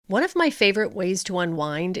One of my favorite ways to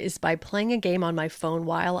unwind is by playing a game on my phone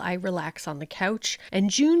while I relax on the couch, and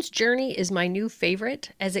June's Journey is my new favorite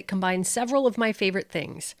as it combines several of my favorite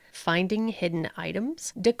things: finding hidden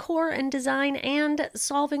items, decor and design, and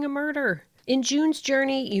solving a murder. In June's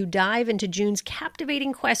Journey, you dive into June's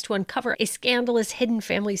captivating quest to uncover a scandalous hidden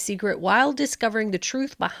family secret while discovering the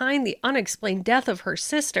truth behind the unexplained death of her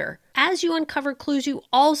sister. As you uncover clues, you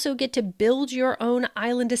also get to build your own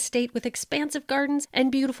island estate with expansive gardens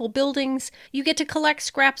and beautiful buildings. You get to collect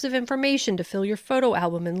scraps of information to fill your photo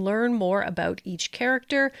album and learn more about each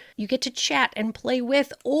character. You get to chat and play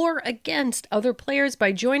with or against other players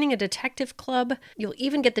by joining a detective club. You'll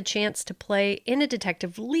even get the chance to play in a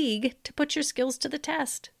detective league to put your skills to the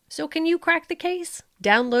test. So can you crack the case?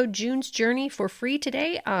 Download June's Journey for free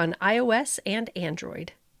today on iOS and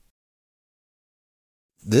Android.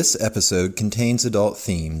 This episode contains adult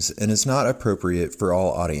themes and is not appropriate for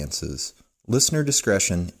all audiences. Listener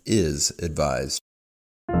discretion is advised.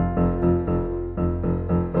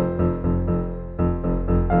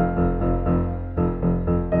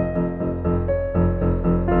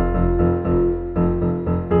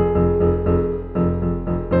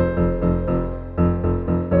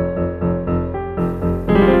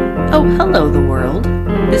 Oh, hello, the world.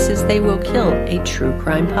 This is They Will Kill, a true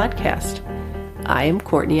crime podcast. I am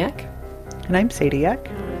Courtney Eck. And I'm Sadie Eck.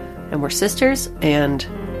 And we're sisters, and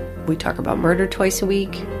we talk about murder twice a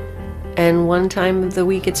week. And one time of the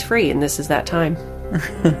week it's free, and this is that time.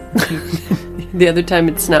 The other time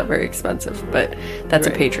it's not very expensive, but that's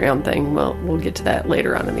right. A Patreon thing. Well, we'll get to that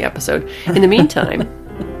later on in the episode. In the meantime,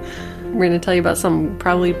 we're going to tell you about something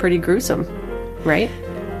probably pretty gruesome, right?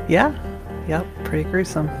 Yeah. Yep, pretty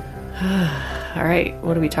gruesome. All right,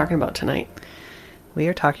 what are we talking about tonight? We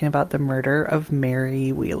are talking about the murder of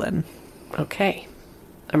Mary Whelan. Okay,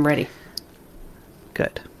 I'm ready.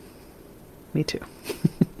 Good. Me too.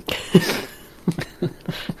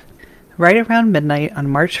 Right around midnight on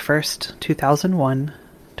March 1st, 2001,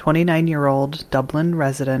 29-year-old Dublin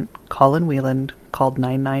resident Colin Whelan called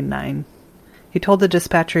 999. He told the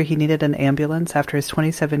dispatcher he needed an ambulance after his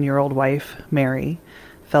 27-year-old wife, Mary,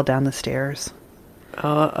 fell down the stairs.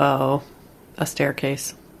 Uh-oh. A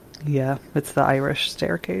staircase. Yeah, it's the Irish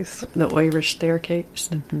staircase. The Irish staircase?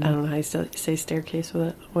 Mm-hmm. I don't know how you say staircase with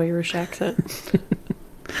an Irish accent.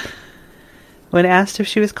 When asked if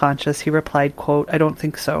she was conscious, he replied, quote, "I don't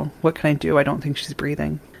think so. What can I do? I don't think she's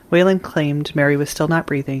breathing." Whelan claimed Mary was still not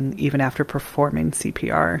breathing, even after performing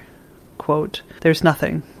CPR. Quote, "There's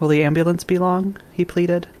nothing. Will the ambulance be long?" he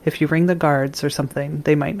pleaded. "If you ring the guards or something,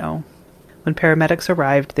 they might know." When paramedics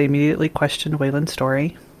arrived, they immediately questioned Whelan's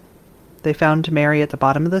story. They found Mary at the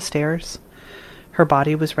bottom of the stairs. Her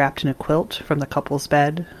body was wrapped in a quilt from the couple's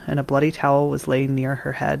bed, and a bloody towel was laying near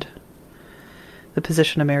her head. The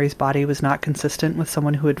position of Mary's body was not consistent with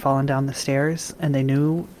someone who had fallen down the stairs, and they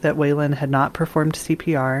knew that Whelan had not performed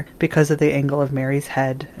CPR because of the angle of Mary's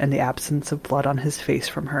head and the absence of blood on his face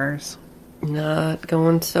from hers. Not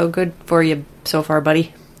going so good for you so far,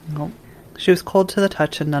 buddy. Nope. She was cold to the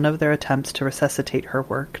touch, and none of their attempts to resuscitate her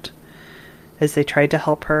worked. As they tried to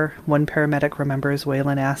help her, one paramedic remembers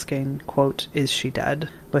Whelan asking, quote, "Is she dead?"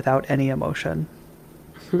 without any emotion.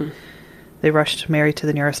 They rushed Mary to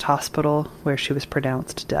the nearest hospital, where she was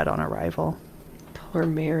pronounced dead on arrival. Poor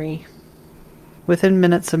Mary. Within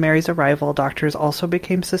minutes of Mary's arrival, doctors also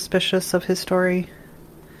became suspicious of his story.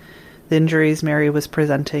 The injuries Mary was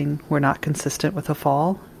presenting were not consistent with a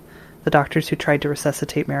fall. The doctors who tried to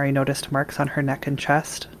resuscitate Mary noticed marks on her neck and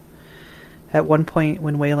chest. At one point,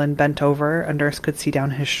 when Whelan bent over, a nurse could see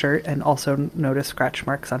down his shirt and also noticed scratch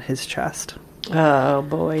marks on his chest. Oh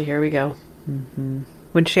boy, here we go. Mm-hmm.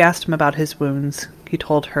 When she asked him about his wounds, he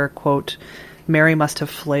told her, quote, "Mary must have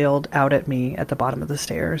flailed out at me at the bottom of the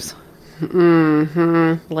stairs."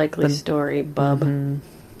 Mm-hmm. Likely story, bub.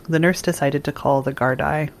 Mm-hmm. The nurse decided to call the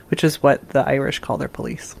Gardaí, which is what the Irish call their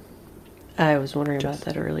police. I was wondering about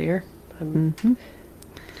that earlier. Mm-hmm.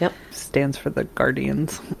 Yep. Stands for the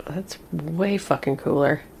Guardians. That's way fucking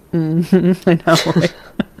cooler. Mm-hmm. I know, right?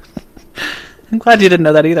 I'm glad you didn't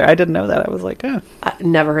know that either. I didn't know that. I was like, oh. I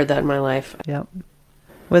never heard that in my life. Yep.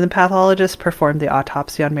 When the pathologist performed the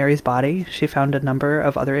autopsy on Mary's body, she found a number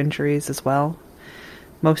of other injuries as well.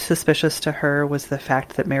 Most suspicious to her was the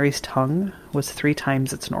fact that Mary's tongue was 3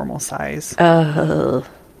 times its normal size. Oh.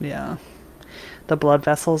 Yeah. The blood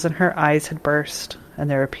vessels in her eyes had burst, and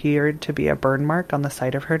there appeared to be a burn mark on the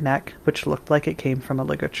side of her neck, which looked like it came from a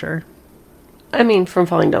ligature. I mean, from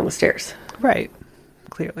falling down the stairs. Right.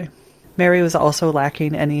 Clearly. Mary was also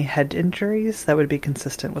lacking any head injuries that would be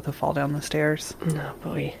consistent with a fall down the stairs. Oh,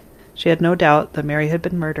 boy. She had no doubt that Mary had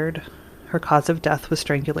been murdered. Her cause of death was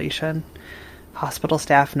strangulation, Hospital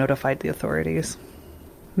staff notified the authorities.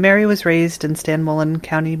 Mary was raised in Stanmullen,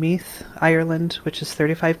 County Meath, Ireland, which is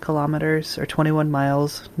 35 kilometers or 21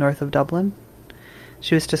 miles north of Dublin.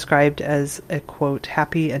 She was described as a, quote,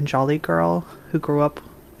 happy and jolly girl who grew up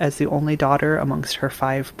as the only daughter amongst her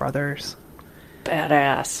 5 brothers.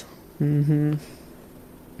 Badass. Mm-hmm.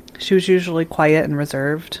 She was usually quiet and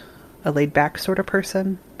reserved, a laid-back sort of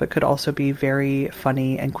person, but could also be very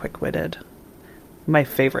funny and quick-witted. My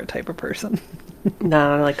favorite type of person.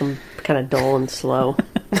 No, I like them kind of dull and slow.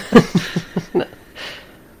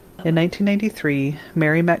 In 1993,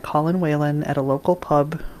 Mary met Colin Whelan at a local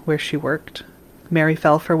pub where she worked. Mary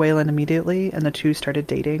fell for Whelan immediately, and the two started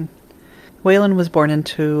dating. Whelan was born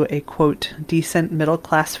into a, quote, decent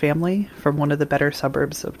middle-class family from one of the better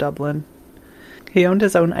suburbs of Dublin. He owned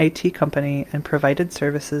his own IT company and provided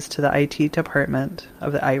services to the IT department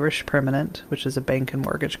of the Irish Permanent, which is a bank and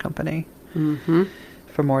mortgage company,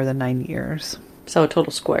 for more than 9 years. So a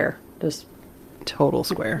total square. Just total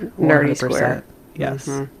square. Nerdy square. Yes.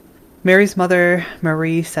 Mm-hmm. Mary's mother,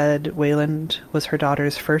 Marie, said Wayland was her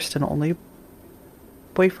daughter's first and only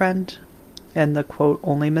boyfriend, and the, quote,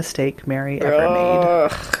 only mistake Mary ever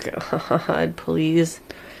made. God, please.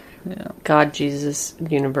 Yeah. God, Jesus,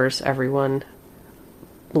 universe, everyone,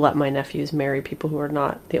 let my nephews marry people who are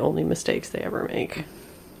not the only mistakes they ever make.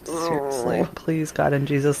 Seriously. Please, God and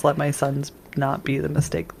Jesus, let my sons not be the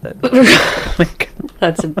mistake that make.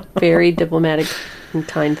 That's a very diplomatic and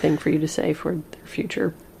kind thing for you to say for their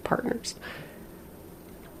future partners.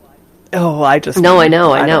 Oh, I just... No, I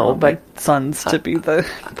know, but sons to be the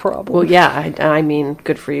problem. Well, yeah, I mean,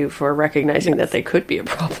 good for you for recognizing that they could be a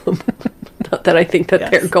problem. Not that I think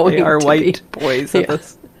that they're going to be. They are white boys.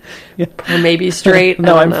 Yes. Yeah. Or maybe straight.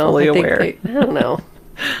 No, I I'm know. fully aware. I don't know.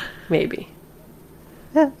 Maybe.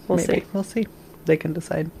 Yeah, we'll see. We'll see. They can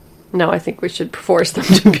decide. No, I think we should force them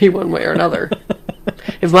to be one way or another.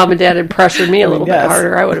 If Mom and Dad had pressured me a little bit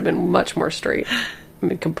harder, I would have been much more straight. I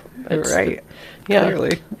mean, right. Yeah.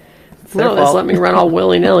 Clearly. No, just let me run all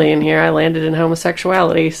willy-nilly in here. I landed in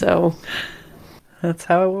homosexuality, so... That's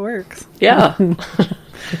how it works. Yeah.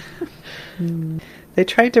 They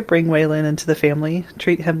tried to bring Whelan into the family,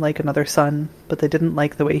 treat him like another son, but they didn't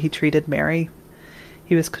like the way he treated Mary.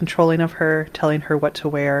 He was controlling of her, telling her what to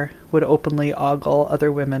wear, would openly ogle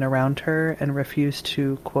other women around her, and refused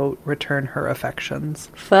to, quote, return her affections.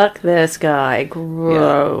 Fuck this guy.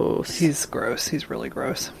 Gross. Yeah, he's gross. He's really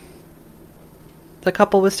gross. The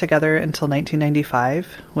couple was together until 1995,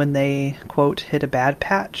 when they, quote, hit a bad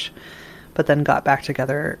patch, but then got back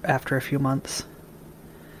together after a few months.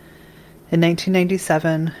 In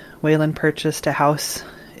 1997, Whelan purchased a house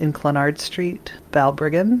in Clonard Street,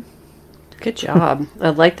 Balbriggan. Good job.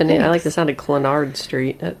 I like the name. I like the sound of Clonard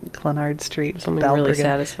Street. Clonard Street, something Balbriggan. Really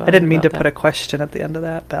satisfying. I didn't mean to put a question at the end of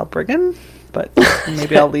that, Balbriggan, but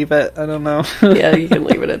maybe I'll leave it. I don't know. Yeah, you can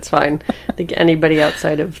leave it. It's fine. I think anybody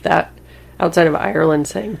outside of Ireland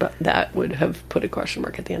saying but that would have put a question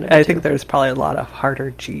mark at the end of it. I think there's probably a lot of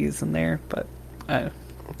harder G's in there, but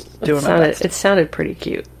doing my best. It sounded pretty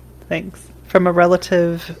cute. Thanks. From a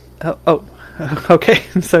relative... okay.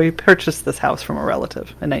 So he purchased this house from a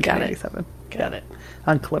relative in 1997. Got it.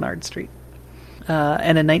 On Clonard Street.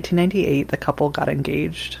 And in 1998, the couple got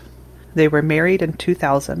engaged. They were married in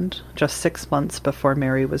 2000, just 6 months before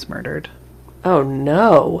Mary was murdered. Oh,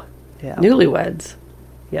 no. Yeah. Newlyweds.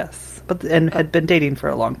 Yes. And had been dating for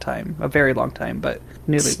a long time. A very long time, but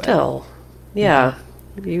newlyweds. Still. Yeah.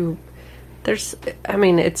 Mm-hmm.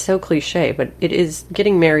 It's so cliche, but it is...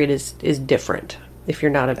 Getting married is different if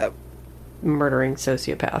you're not a murdering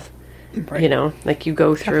sociopath. Right. You know? Like, you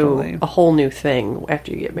go through a whole new thing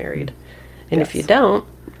after you get married. And if you don't...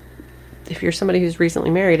 If you're somebody who's recently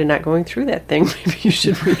married and not going through that thing, maybe you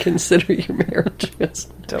should reconsider your marriage.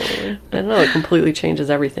 Totally. I don't know, it completely changes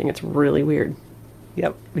everything. It's really weird.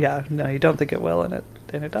 Yep. Yeah. No, you don't think it will, and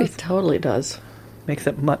it does. It totally does. Makes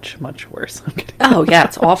it much, much worse. I'm kidding. Oh, yeah,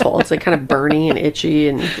 it's awful. It's like kind of burny and itchy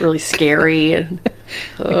and really scary. And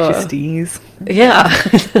makes you sneeze. Yeah.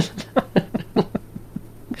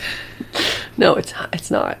 No, it's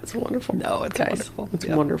not. It's wonderful. No, it's wonderful. It's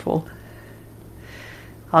wonderful.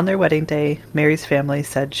 On their wedding day, Mary's family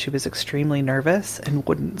said she was extremely nervous and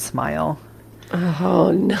wouldn't smile.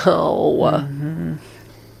 Oh, no. Mm-hmm.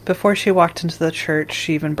 Before she walked into the church,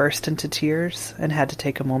 she even burst into tears and had to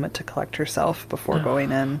take a moment to collect herself before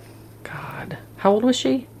going in. God. How old was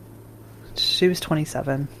she? She was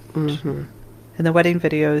 27. Mm-hmm. In the wedding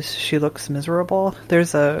videos, she looks miserable.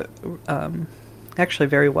 There's a actually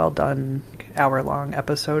very well done hour-long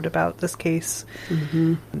episode about this case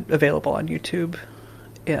available on YouTube.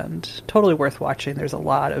 And totally worth watching. There's a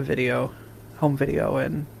lot of home video,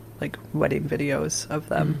 and like wedding videos of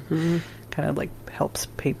them. Kind of like helps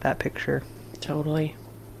paint that picture. Totally.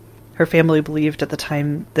 Her family believed at the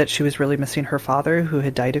time that she was really missing her father, who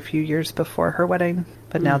had died a few years before her wedding.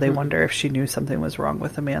 But now they wonder if she knew something was wrong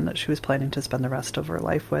with the man that she was planning to spend the rest of her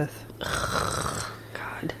life with.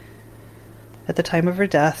 God. At the time of her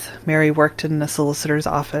death, Mary worked in a solicitor's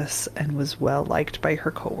office and was well liked by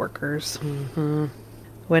her coworkers.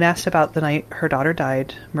 When asked about the night her daughter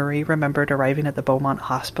died, Marie remembered arriving at the Beaumont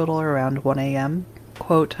Hospital around 1 a.m.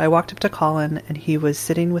 Quote, I walked up to Colin, and he was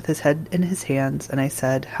sitting with his head in his hands, and I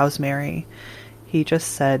said, how's Mary? He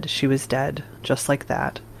just said she was dead, just like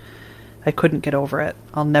that. I couldn't get over it.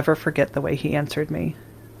 I'll never forget the way he answered me.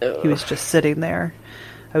 He was just sitting there.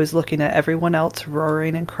 I was looking at everyone else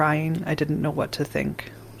roaring and crying. I didn't know what to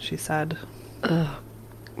think, she said.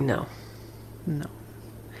 No.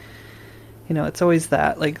 You know, it's always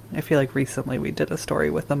that, like, I feel like recently we did a story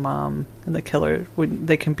with the mom and the killer. When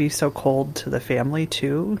they can be so cold to the family,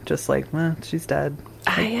 too. Just like, she's dead.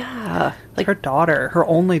 Like, Yeah. Like her daughter, her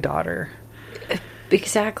only daughter.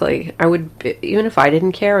 Exactly. I would, even if I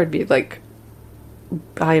didn't care, I'd be like,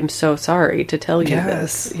 I am so sorry to tell you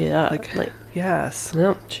this. Yeah. Like, yes.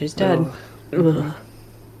 no, she's dead. Ugh.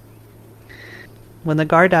 When the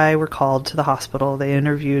Gardaí were called to the hospital, they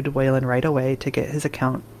interviewed Wayland right away to get his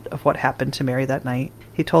account of what happened to Mary that night.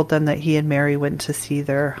 He told them that he and Mary went to see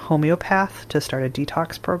their homeopath to start a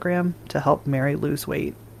detox program to help Mary lose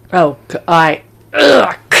weight. Oh,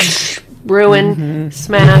 ruin,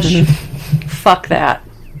 smash, fuck that.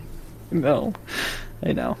 No,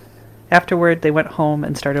 I know. Afterward, they went home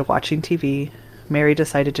and started watching TV. Mary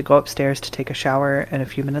decided to go upstairs to take a shower, and a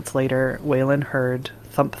few minutes later, Wayland heard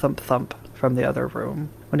thump, thump, thump from the other room.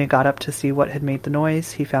 When he got up to see what had made the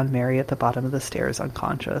noise, he found Mary at the bottom of the stairs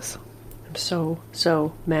unconscious. I'm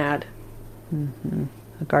so mad.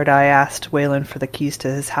 The Gardaí asked Wayland for the keys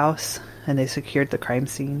to his house, and they secured the crime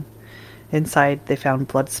scene. Inside, they found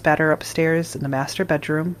blood spatter upstairs in the master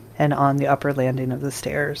bedroom and on the upper landing of the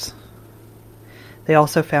stairs. They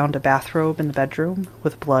also found a bathrobe in the bedroom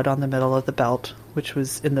with blood on the middle of the belt, which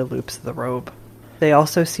was in the loops of the robe. They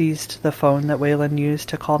also seized the phone that Wayland used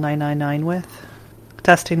to call 999 with.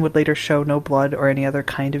 Testing would later show no blood or any other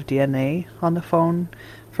kind of DNA on the phone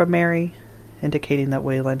from Mary, indicating that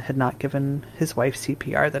Wayland had not given his wife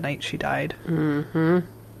CPR the night she died.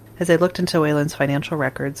 As they looked into Wayland's financial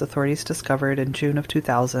records, authorities discovered in June of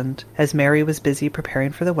 2000, as Mary was busy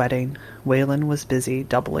preparing for the wedding, Wayland was busy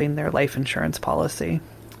doubling their life insurance policy.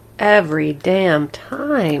 Every damn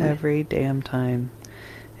time. Every damn time.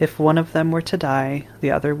 If one of them were to die,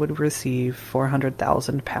 the other would receive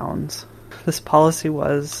 £400,000. This policy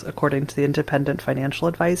was, according to the independent financial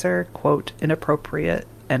advisor, quote, inappropriate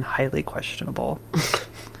and highly questionable.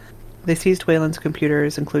 They seized Wayland's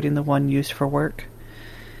computers, including the one used for work.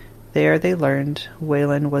 There they learned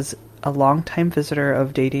Wayland was a longtime visitor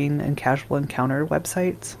of dating and casual encounter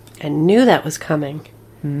websites. I knew that was coming.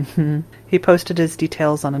 He posted his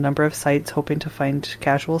details on a number of sites hoping to find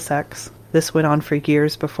casual sex. This went on for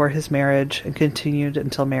years before his marriage and continued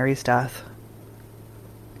until Mary's death.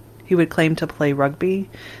 He would claim to play rugby,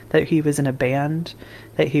 that he was in a band,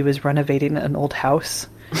 that he was renovating an old house,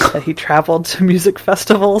 that he traveled to music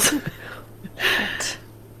festivals.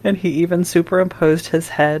 And he even superimposed his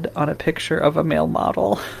head on a picture of a male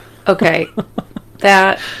model. Okay.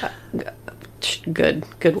 That... Good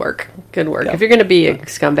work. Good work. Yeah. If you're going to be a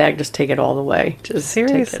scumbag, just take it all the way. Just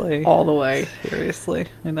Seriously. take it all the way. Seriously.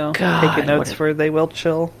 I know. God, Taking notes what a- for They Will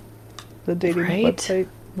Chill, the dating Right? website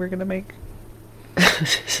we're going to make.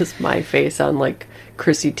 This is my face on, like,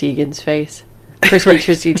 Chrissy Teigen's face.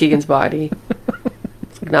 Chrissy Teigen's body.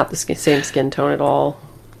 It's not the same skin tone at all.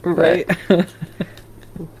 Right. I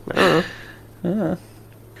don't know.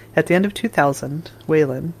 At the end of 2000,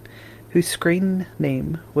 Wayland, whose screen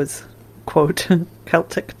name was, quote,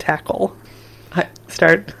 Celtic Tackle, I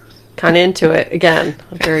start... kind of into it. Again,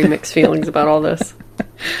 very mixed feelings about all this.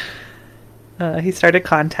 He started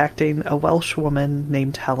contacting a Welsh woman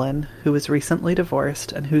named Helen, who was recently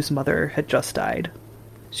divorced and whose mother had just died.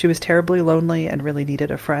 She was terribly lonely and really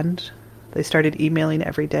needed a friend. They started emailing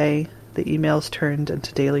every day. The emails turned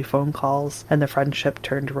into daily phone calls, and the friendship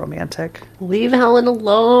turned romantic. Leave Helen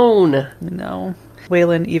alone. No.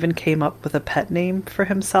 Wayland even came up with a pet name for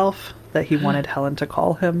himself that he wanted Helen to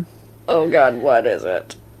call him. Oh, God, what is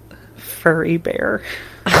it? Furry Bear.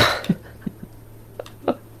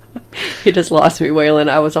 You just lost me, Waylon.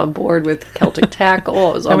 I was on board with Celtic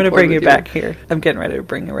Tackle. I'm going to bring you back here. I'm getting ready to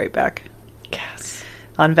bring you right back. Yes.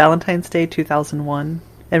 On Valentine's Day 2001.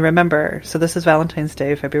 And remember, so this is Valentine's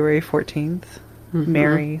Day, February 14th.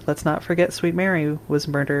 Mary, let's not forget Sweet Mary, was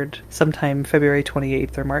murdered sometime February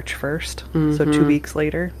 28th or March 1st, so 2 weeks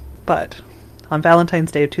later. But on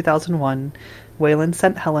Valentine's Day of 2001, Wayland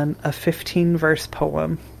sent Helen a 15-verse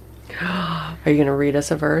poem. Are you going to read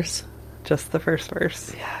us a verse? Just the first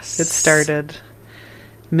verse. Yes. It started,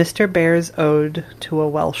 Mr. Bear's Ode to a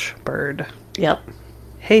Welsh Bird. Yep.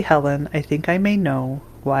 Hey Helen, I think I may know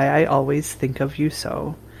why I always think of you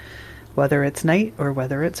so. Whether it's night or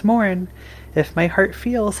whether it's morn, if my heart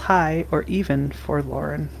feels high or even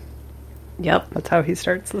forlorn. Yep. That's how he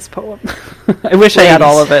starts this poem. I wish I had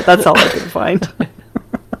all of it. That's all I could find.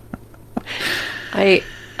 I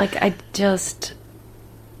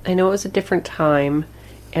know it was a different time,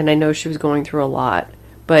 and I know she was going through a lot,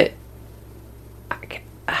 but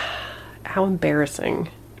how embarrassing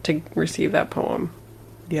to receive that poem.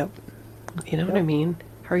 Yep. You know what I mean?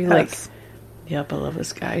 How are you like, yep, I love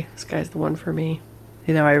this guy. This guy's the one for me.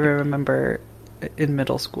 You know, I remember in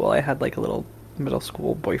middle school, I had like a little middle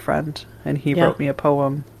school boyfriend, and he wrote me a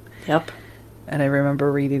poem. Yep. And I remember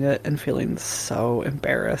reading it and feeling so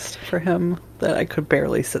embarrassed for him that I could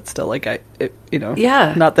barely sit still. Like,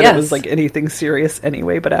 Yeah. Not that it was like anything serious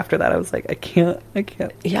anyway, but after that I was like, I can't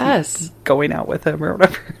Yes. keep going out with him or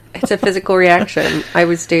whatever. It's a physical reaction. I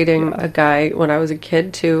was dating a guy when I was a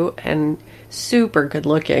kid too, and super good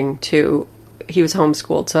looking too. He was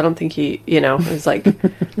homeschooled, so I don't think he, it was like,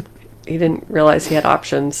 he didn't realize he had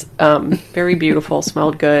options. Very beautiful,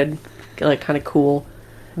 smelled good, like kind of cool.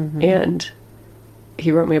 And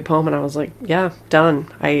he wrote me a poem, and I was like, yeah, done.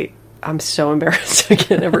 I'm so embarrassed. I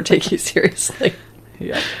can't ever take you seriously.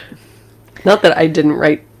 Yeah. Not that I didn't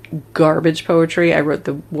write garbage poetry. I wrote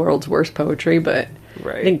the world's worst poetry, but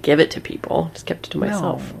I didn't give it to people. Just kept it to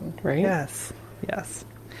myself. No. Right? Yes.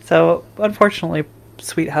 So, unfortunately,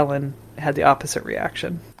 Sweet Helen had the opposite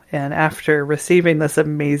reaction. And after receiving this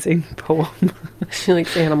amazing poem... She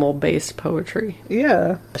likes animal-based poetry.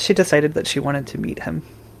 Yeah. She decided that she wanted to meet him.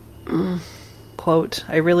 Quote,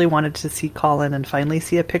 I really wanted to see Colin and finally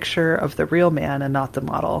see a picture of the real man and not the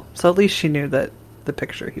model. So at least she knew that the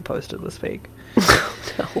picture he posted was fake.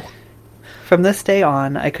 No. From this day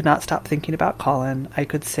on, I could not stop thinking about Colin. I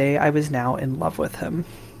could say I was now in love with him.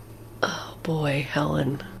 Oh boy,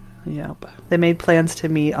 Helen. Yep. They made plans to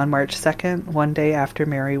meet on March 2nd, one day after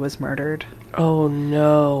Mary was murdered. Oh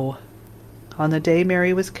no. On the day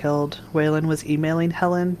Mary was killed, Wayland was emailing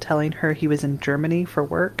Helen, telling her he was in Germany for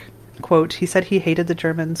work. Quote, he said he hated the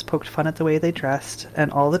Germans, poked fun at the way they dressed,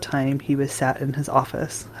 and all the time he was sat in his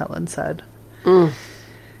office, Helen said.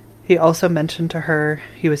 He also mentioned to her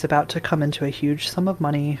he was about to come into a huge sum of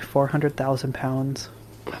money, £400,000.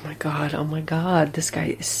 Oh my god, this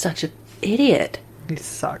guy is such an idiot. He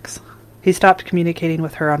sucks. He stopped communicating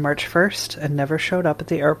with her on March 1st and never showed up at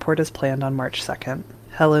the airport as planned on March 2nd.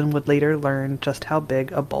 Helen would later learn just how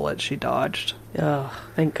big a bullet she dodged. Oh,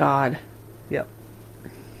 thank God. Yep.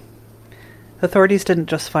 Authorities didn't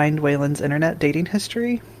just find Wayland's internet dating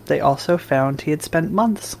history. They also found he had spent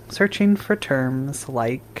months searching for terms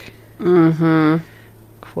like...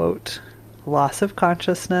 Quote, loss of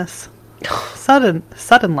consciousness, sudden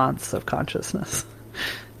loss of consciousness,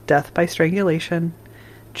 death by strangulation,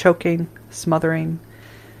 choking, smothering,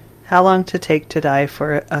 how long to take to die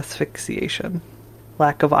for asphyxiation,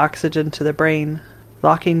 lack of oxygen to the brain,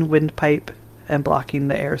 locking windpipe, and blocking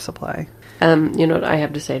the air supply. You know what I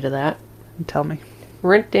have to say to that? Tell me.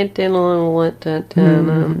 Here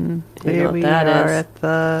we are at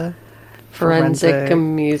the forensic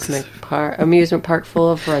amusement park full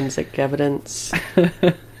of forensic evidence.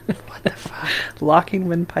 What the fuck? Locking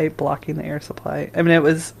windpipe, blocking the air supply. I mean, it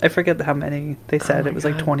was, I forget how many they said. It was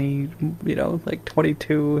like 20, like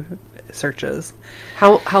 22 searches.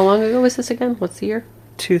 How long ago was this again? What's the year?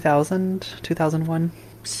 2000, 2001.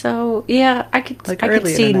 So, yeah, I could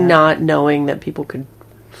see internet. not knowing that people could...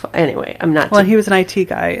 Anyway, I'm not... Well, he was an IT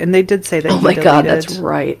guy, and they did say that he my deleted... God, that's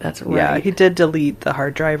right. Yeah, he did delete the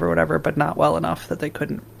hard drive or whatever, but not well enough that they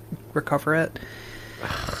couldn't recover it.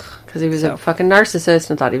 Because he was a fucking narcissist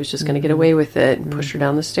and thought he was just going to get away with it and push her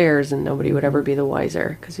down the stairs and nobody would ever be the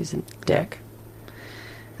wiser because he's a dick.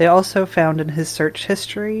 They also found in his search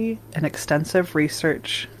history an extensive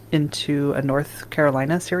research into a North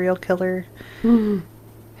Carolina serial killer,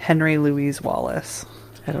 Henry Louise Wallace.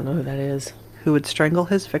 I don't know who that is. Who would strangle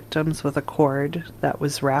his victims with a cord that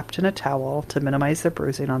was wrapped in a towel to minimize the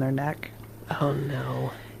bruising on their neck. Oh,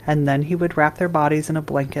 no. And then he would wrap their bodies in a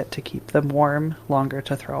blanket to keep them warm longer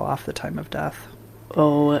to throw off the time of death.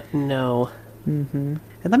 Oh, no. And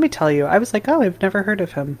let me tell you, I was like, oh, I've never heard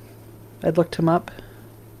of him. I looked him up.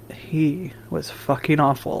 He was fucking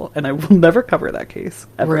awful, and I will never cover that case.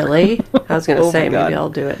 Ever. Really? I was going to say, my God. maybe I'll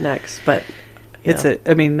do it next, but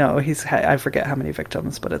I forget how many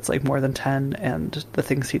victims, but it's like more than 10, and the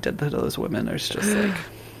things he did to those women is just like,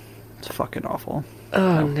 it's fucking awful.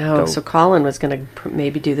 Oh, no. So Colin was going to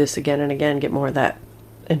maybe do this again and again, get more of that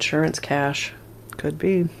insurance cash. Could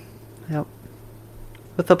be. Yep.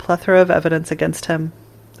 With a plethora of evidence against him,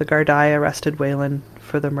 the Gardaí arrested Whelan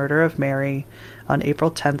for the murder of Mary on April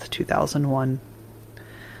 10th, 2001.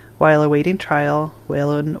 While awaiting trial,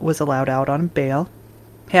 Whelan was allowed out on bail.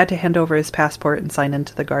 He had to hand over his passport and sign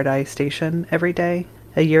into the Gardaí station every day.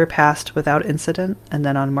 A year passed without incident, and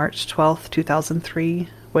then on March 12th, 2003,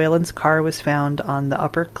 Whelan's car was found on the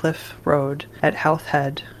Upper Cliff Road at Howth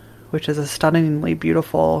Head, which is a stunningly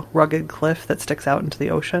beautiful, rugged cliff that sticks out into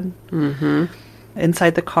the ocean. Mm-hmm.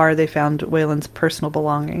 Inside the car, they found Whelan's personal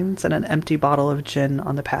belongings and an empty bottle of gin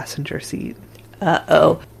on the passenger seat.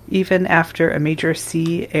 Uh-oh. Even after a major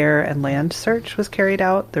sea, air, and land search was carried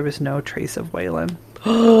out, there was no trace of Whelan.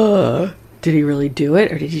 Did he really do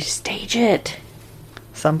it, or did he stage it?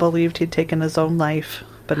 Some believed he'd taken his own life,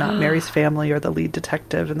 but not Mary's family or the lead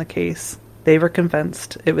detective in the case. They were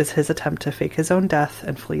convinced it was his attempt to fake his own death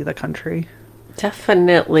and flee the country.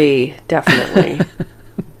 Definitely. Definitely.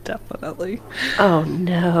 Oh,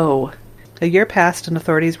 no. A year passed and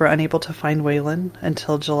authorities were unable to find Whelan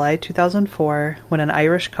until July 2004, when an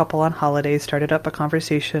Irish couple on holiday started up a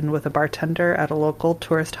conversation with a bartender at a local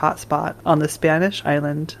tourist hotspot on the Spanish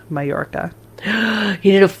island Majorca.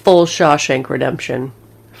 He did a full Shawshank Redemption.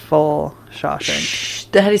 Full Shawshank.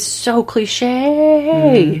 That is so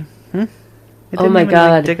cliche. Mm-hmm. Oh my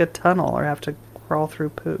God. Dig a tunnel or have to crawl through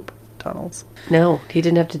poop tunnels. No, he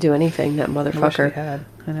didn't have to do anything, that motherfucker. I wish he had.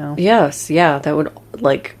 I know. Yes, yeah, that would,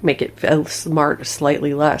 like, make it feel smart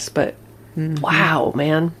slightly less, but wow,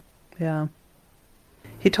 man. Yeah.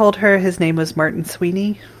 He told her his name was Martin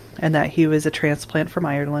Sweeney and that he was a transplant from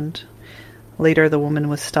Ireland. Later, the woman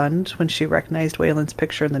was stunned when she recognized Whelan's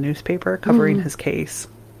picture in the newspaper covering his case.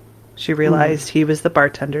 She realized he was the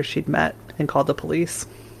bartender she'd met and called the police.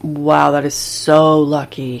 Wow, that is so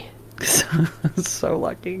lucky. So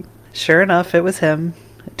lucky. Sure enough, it was him.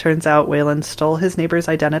 It turns out Whelan stole his neighbor's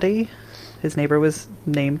identity. His neighbor was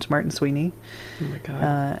named Martin Sweeney. Oh my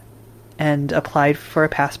God. And applied for a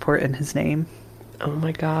passport in his name. Oh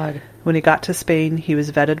my God. When he got to Spain, he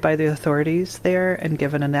was vetted by the authorities there and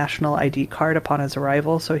given a national ID card upon his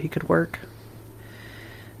arrival so he could work.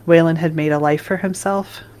 Whelan had made a life for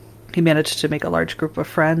himself. He managed to make a large group of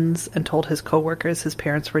friends and told his co-workers his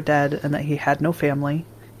parents were dead and that he had no family.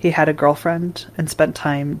 He had a girlfriend and spent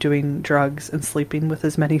time doing drugs and sleeping with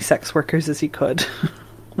as many sex workers as he could.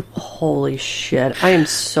 Holy shit. I am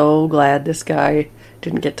so glad this guy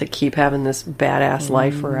didn't get to keep having this badass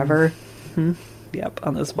life forever. Mm-hmm. Yep,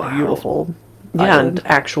 on this beautiful island. And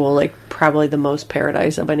actual, like, probably the most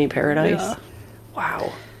paradise of any paradise. Yeah.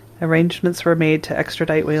 Wow. Arrangements were made to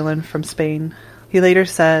extradite Whelan from Spain. He later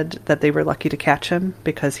said that they were lucky to catch him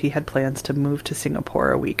because he had plans to move to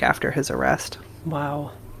Singapore a week after his arrest.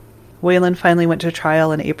 Wow. Whelan finally went to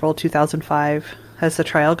trial in April 2005. As the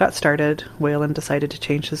trial got started, Whelan decided to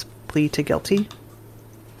change his plea to guilty.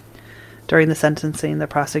 During the sentencing, the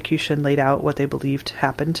prosecution laid out what they believed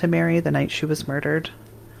happened to Mary the night she was murdered.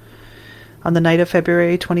 On the night of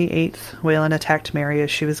February 28th, Whelan attacked Mary as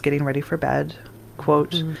she was getting ready for bed.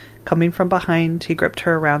 Quote, coming from behind, he gripped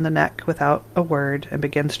her around the neck without a word and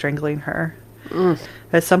began strangling her.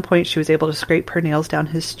 At some point, she was able to scrape her nails down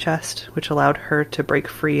his chest, which allowed her to break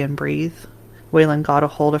free and breathe. Whelan got a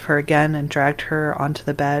hold of her again and dragged her onto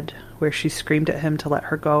the bed, where she screamed at him to let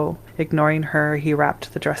her go. Ignoring her, he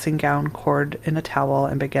wrapped the dressing gown cord in a towel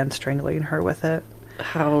and began strangling her with it.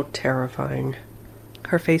 How terrifying.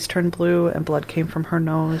 Her face turned blue and blood came from her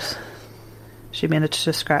nose. She managed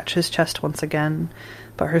to scratch his chest once again,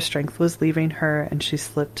 but her strength was leaving her and she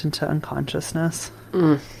slipped into unconsciousness.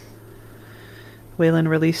 Whelan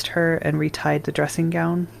released her and retied the dressing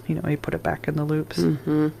gown. He put it back in the loops.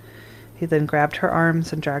 Mm-hmm. He then grabbed her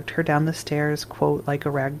arms and dragged her down the stairs, quote, like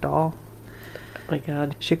a rag doll. Oh my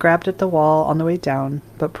God. She grabbed at the wall on the way down,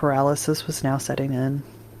 but paralysis was now setting in.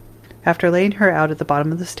 After laying her out at the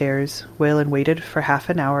bottom of the stairs, Whelan waited for half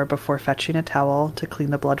an hour before fetching a towel to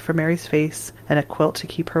clean the blood from Mary's face and a quilt to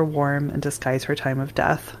keep her warm and disguise her time of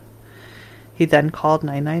death. He then called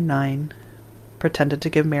 999, pretended to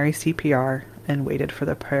give Mary CPR, and waited for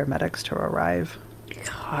the paramedics to arrive.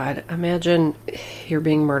 God, imagine you're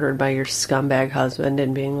being murdered by your scumbag husband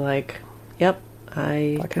and being like, yep,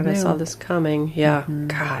 I kind of saw this coming. Yeah. Mm-hmm.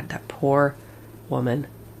 God, that poor woman.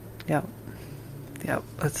 Yep. Yep,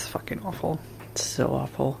 that's fucking awful. It's so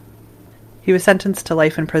awful. He was sentenced to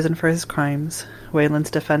life in prison for his crimes. Wayland's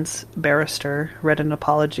defense barrister read an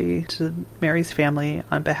apology to Mary's family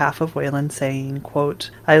on behalf of Wayland, saying, quote,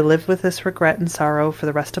 "I live with this regret and sorrow for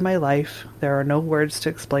the rest of my life. There are no words to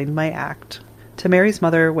explain my act." To Mary's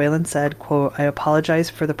mother, Wayland said, quote, "I apologize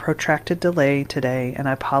for the protracted delay today, and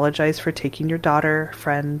I apologize for taking your daughter,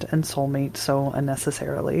 friend, and soulmate so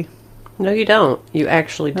unnecessarily." No, you don't. You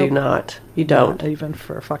actually do not. You don't. Not even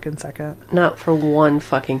for a fucking second. Not for one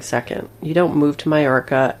fucking second. You don't move to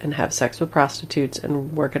Mallorca and have sex with prostitutes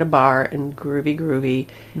and work at a bar and groovy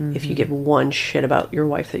if you give one shit about your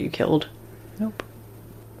wife that you killed. Nope.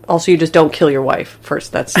 Also, you just don't kill your wife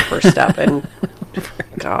first. That's the first step. And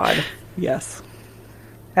God. Yes.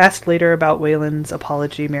 Asked later about Wayland's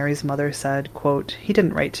apology, Mary's mother said, quote, "He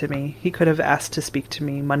didn't write to me. He could have asked to speak to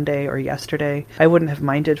me Monday or yesterday. I wouldn't have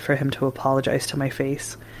minded for him to apologize to my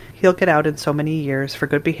face. He'll get out in so many years for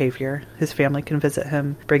good behavior. His family can visit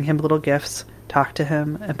him, bring him little gifts, talk to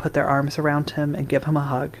him, and put their arms around him and give him a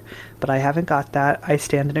hug. But I haven't got that. I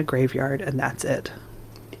stand in a graveyard, and that's it."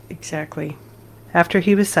 Exactly. After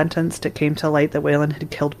he was sentenced, it came to light that Wayland had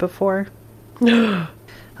killed before.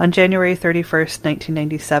 On January 31st,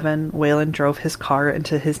 1997, Wayland drove his car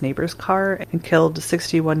into his neighbor's car and killed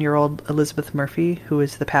 61-year-old Elizabeth Murphy, who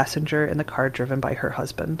was the passenger in the car driven by her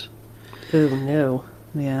husband. Ooh, no.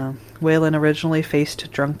 Yeah. Wayland originally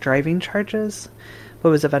faced drunk driving charges, but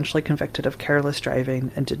was eventually convicted of careless driving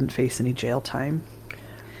and didn't face any jail time.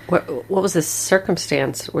 What was the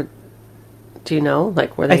circumstance? Do you know?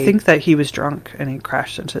 Like, were they... I think that he was drunk and he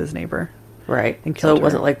crashed into his neighbor. Right. And So killed it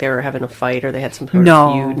wasn't her. like they were having a fight or they had some sort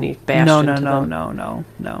of feud and he bashed into them?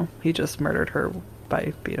 No. He just murdered her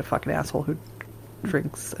by being a fucking asshole who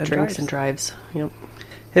drinks and drives. Yep.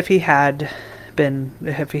 If he had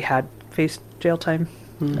faced jail time,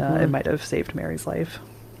 it might have saved Mary's life.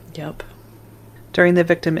 Yep. During the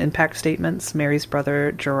victim impact statements, Mary's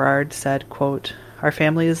brother Gerard said, quote, "Our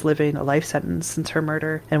family is living a life sentence since her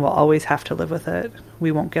murder and will always have to live with it.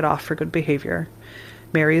 We won't get off for good behavior.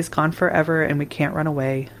 Mary is gone forever and we can't run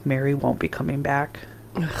away. Mary won't be coming back."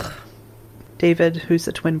 Ugh. David, who's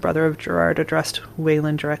the twin brother of Gerard, addressed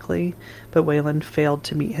Wayland directly, but Wayland failed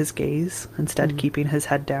to meet his gaze, instead keeping his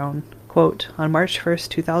head down. Quote, "On March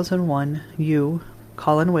 1st, 2001, you,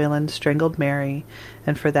 Colin Wayland, strangled Mary,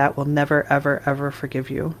 and for that will never, ever, ever forgive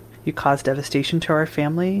you. You caused devastation to our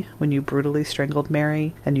family when you brutally strangled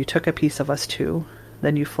Mary, and you took a piece of us too.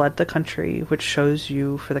 Then you fled the country, which shows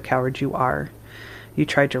you for the coward you are. You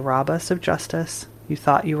tried to rob us of justice. You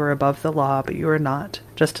thought you were above the law, but you are not.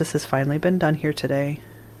 Justice has finally been done here today.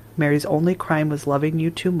 Mary's only crime was loving you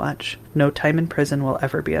too much. No time in prison will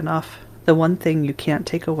ever be enough. The one thing you can't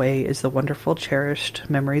take away is the wonderful, cherished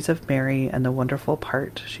memories of Mary and the wonderful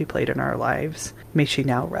part she played in our lives. May she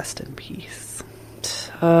now rest in peace."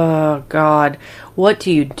 Oh, God. What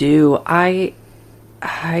do you do? I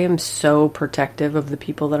am so protective of the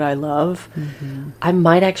people that I love. Mm-hmm. I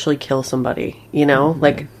might actually kill somebody, you know? Mm-hmm.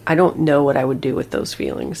 Like, I don't know what I would do with those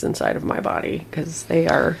feelings inside of my body, because they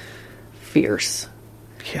are fierce.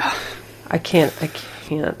 Yeah. I can't.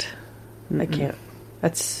 Mm-hmm. I can't.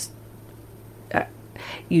 That's...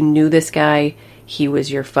 you knew this guy. He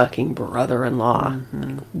was your fucking brother-in-law.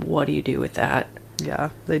 Mm-hmm. What do you do with that? Yeah,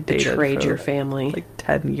 they dated betrayed for your family. like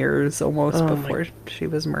 10 years almost before she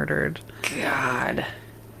was murdered. God.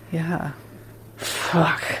 Yeah.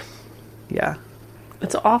 Fuck. Yeah.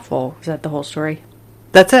 It's awful. Is that the whole story?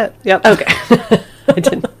 That's it. Yep. Okay. I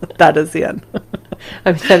didn't. That is the end.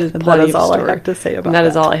 I mean, that is plenty of all story. I have to say about that. That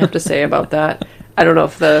is all I have to say about that. I don't know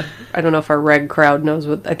if our reg crowd knows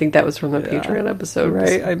what. I think that was from the Patreon episode,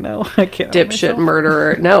 right? I know. I can't. Dipshit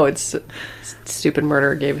murderer. No, it's stupid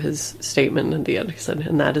murderer gave his statement at the end. He said,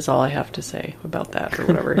 "And that is all I have to say about that," or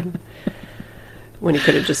whatever. When he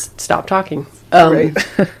could have just stopped talking. Right.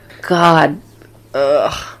 God.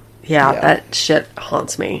 Ugh. Yeah, that shit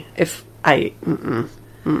haunts me. If I.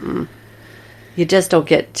 You just don't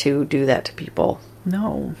get to do that to people.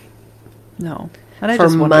 No. And I for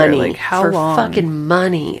just wonder, money, like, how for long? fucking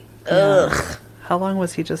money. Ugh. How long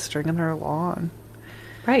was he just stringing her along?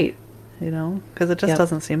 Right. You know? Because it just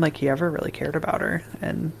doesn't seem like he ever really cared about her.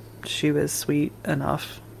 And she was sweet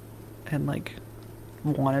enough and, like,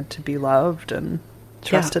 wanted to be loved and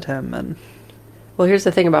trusted him. And well, here's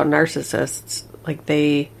the thing about narcissists. Like,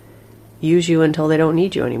 they use you until they don't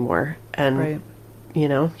need you anymore. And, you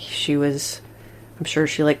know, I'm sure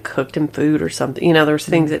she, like, cooked him food or something. You know, there's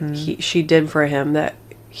things that she did for him that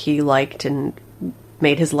he liked and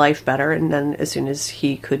made his life better. And then as soon as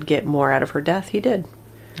he could get more out of her death, he did.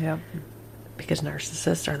 Yeah. Because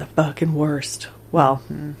narcissists are the fucking worst. Well,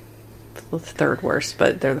 the third worst,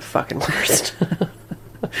 but they're the fucking worst.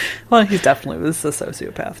 Well, he definitely was a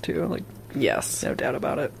sociopath too. Like, yes. no doubt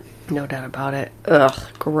about it. No doubt about it. Ugh,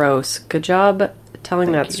 gross. Good job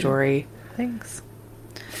telling Thank that you. story. Thanks.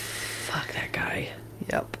 Fuck that guy.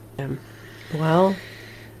 Yep. Well,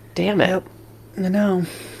 damn it. Yep. I know.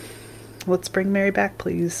 Let's bring Mary back,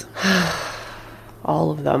 please.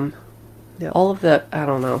 All of them. Yep. All of the, I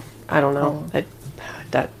don't know.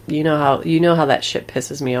 That you know how that shit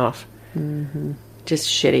pisses me off. Mm-hmm. Just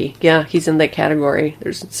shitty. Yeah, he's in that category.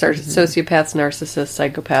 There's sociopaths,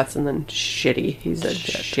 narcissists, psychopaths, and then shitty. He's a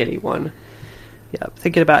shitty one. Yep.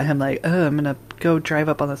 Thinking about him like, oh, I'm gonna go drive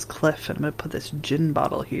up on this cliff and I'm gonna put this gin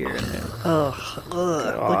bottle here. And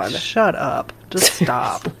like, shut up. Just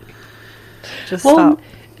stop. Just stop.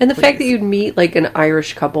 And the fact that you'd meet like an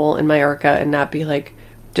Irish couple in Mallorca and not be like,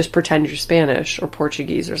 just pretend you're Spanish or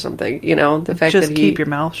Portuguese or something, you know? The fact just that keep your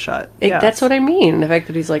mouth shut. That's what I mean. The fact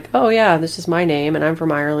that he's like, oh yeah, this is my name and I'm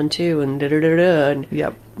from Ireland too, and da-da-da-da. And,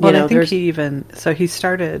 yep. Well, I think he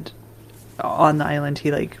started on the island.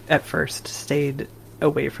 He like at first stayed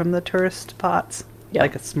away from the tourist spots,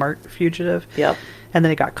 like a smart fugitive. Yep. And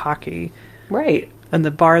then he got cocky. Right. And the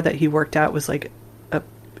bar that he worked at was like,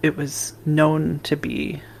 it was known to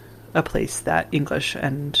be a place that English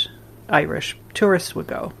and Irish tourists would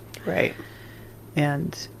go. Right.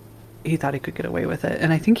 And he thought he could get away with it.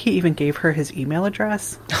 And I think he even gave her his email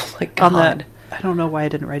address. Oh my God. I don't know why I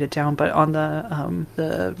didn't write it down, but on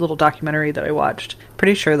the little documentary that I watched,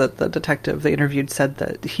 pretty sure that the detective they interviewed said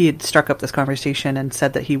that he had struck up this conversation and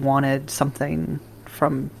said that he wanted something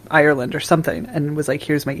from Ireland or something, and was like,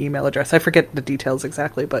 here's my email address. I forget the details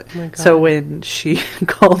exactly, but so when she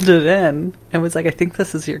called it in and was like, I think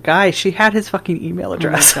this is your guy, she had his fucking email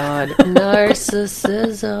address. Oh my God.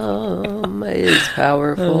 Narcissism is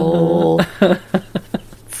powerful.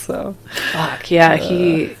 So fuck yeah.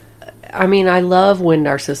 I mean, I love when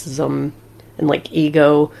narcissism and like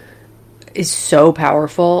ego is so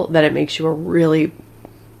powerful that it makes you a really,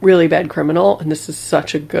 really bad criminal, and this is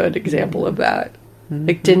such a good example of that.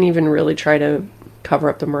 Like, didn't even really try to cover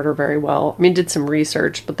up the murder very well. I mean, did some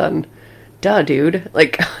research, but then, duh, dude.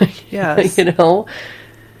 Like, yes. you know?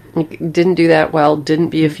 Like, didn't do that well.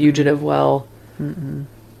 Didn't be a fugitive well.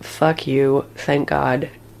 Fuck you. Thank God.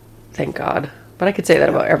 Thank God. But I could say that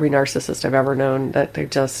about every narcissist I've ever known, that they're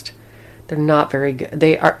not very good.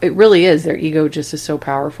 It really is. Their ego just is so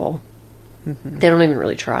powerful. They don't even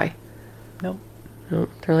really try. Nope.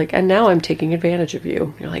 They're like, and now I'm taking advantage of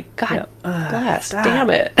you. You're like, God bless, stop. damn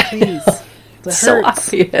it. Please. It's so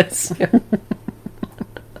obvious.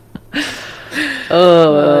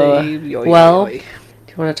 Well, do you want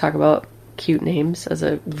to talk about cute names as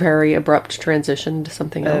a very abrupt transition to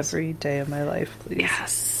something else? Every day of my life, please.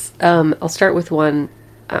 Yes. I'll start with one.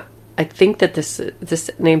 I think that this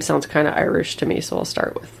name sounds kind of Irish to me, so I'll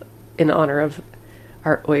start with, in honor of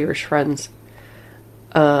our Irish friends.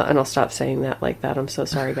 And I'll stop saying that like that. I'm so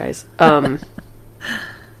sorry, guys.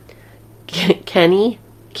 Kenny.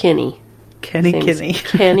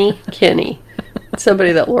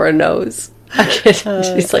 Somebody that Laura knows.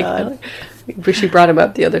 She's like, she brought him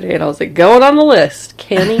up the other day, and I was like, going on the list.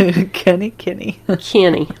 Kenny.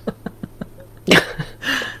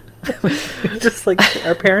 Just like,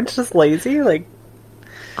 are parents just lazy? Like,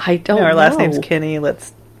 I don't know. Our last name's Kenny.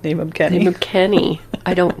 Let's name him Kenny.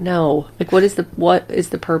 I don't know. Like, what is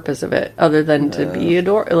the purpose of it other than to be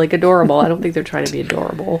adorable? I don't think they're trying to be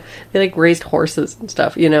adorable. They like raised horses and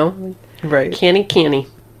stuff, you know? Right. Kenny.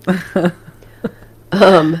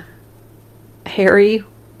 Harry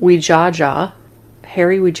Wijaja.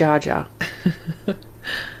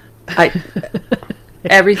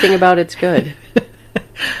 Everything about it's good.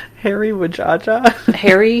 Harry Wijaja.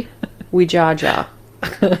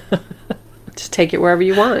 Just take it wherever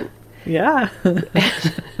you want. Yeah.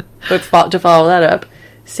 But to follow that up,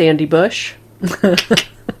 Sandy Bush.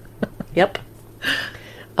 Yep.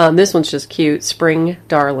 This one's just cute. Spring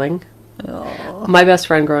Darling. Aww. My best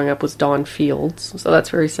friend growing up was Dawn Fields, so that's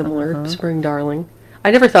very similar. Spring Darling.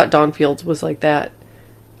 I never thought Dawn Fields was like that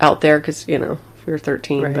out there because, you know, we were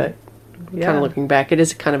 13, right. But kind of looking back, it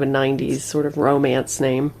is kind of a 90s sort of romance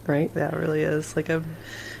name, right? Yeah, it really is. Like a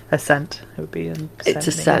scent. It would be It's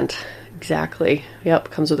a scent. Exactly.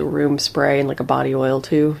 Yep. Comes with a room spray and like a body oil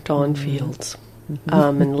too. Dawn Fields.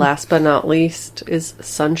 And last but not least is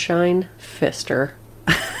Sunshine Pfister.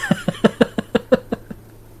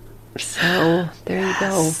 So there you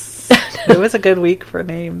go. It was a good week for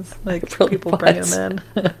names. Like, really people bring them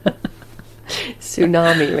in.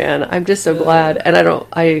 Tsunami, man. I'm just so glad. And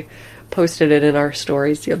I posted it in our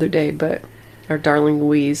stories the other day, but our darling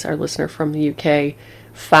Louise, our listener from the UK,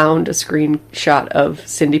 found a screenshot of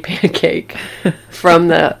Cindy Pancake from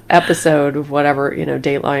the episode of whatever,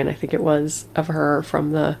 Dateline, I think it was, of her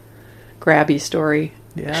from the Grabby story.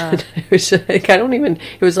 Yeah. It was like,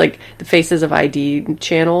 it was like the Faces of ID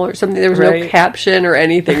channel or something. There was no caption or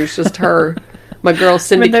anything. It was just her, my girl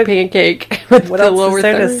Cindy Pancake. With what the else lower is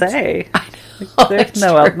there thirds. to say? Know,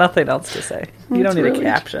 there's nothing else to say. You don't need a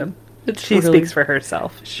caption. She speaks for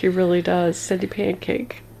herself. She really does. Cindy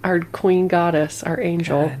Pancake, our queen goddess, our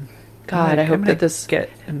angel. God, I hope that this... get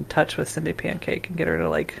in touch with Cindy Pancake and get her to,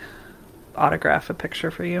 like, autograph a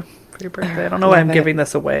picture for you for your birthday. I don't know why I'm giving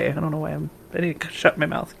this away. I don't know why I need to shut my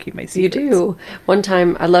mouth and keep my secrets. You do. One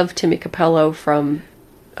time, I love Timmy Capello from,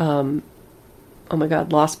 oh my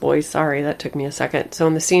God, Lost Boys. Sorry, that took me a second. So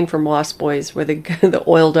in the scene from Lost Boys where the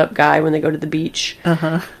oiled up guy, when they go to the beach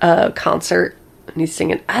concert, and he's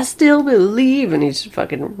singing, I Still Believe, and he's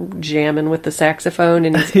fucking jamming with the saxophone,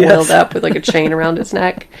 and he's oiled up with like a chain around his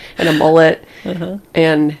neck and a mullet.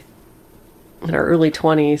 And in our early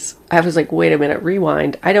 20s, I was like, wait a minute,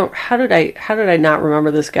 rewind. How did I not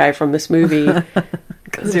remember this guy from this movie?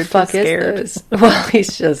 Because you're too scared. Is this? Well,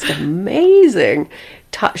 he's just amazing.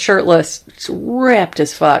 Shirtless, ripped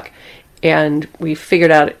as fuck. And we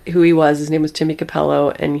figured out who he was. His name was Timmy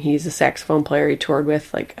Capello, and he's a saxophone player. He toured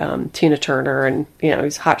with like Tina Turner, and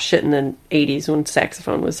he's hot shit in the 80s when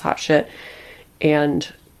saxophone was hot shit. And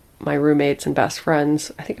my roommates and best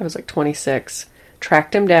friends, I think I was like 26,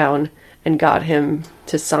 tracked him down and got him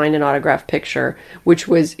to sign an autographed picture, which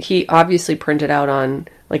was, he obviously printed out on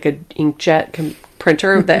like a inkjet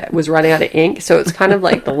printer that was running out of ink. So it's kind of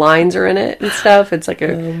like the lines are in it and stuff. It's like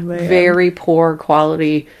a very poor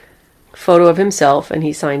quality photo of himself, and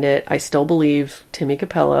he signed it, I Still Believe, Timmy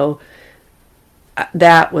Capello.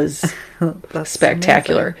 That was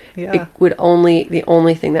spectacular. Yeah. It would the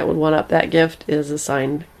only thing that would one up that gift is a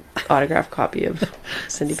signed autographed copy of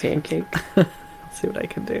Cindy Pancake. See what I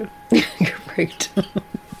can do. Great.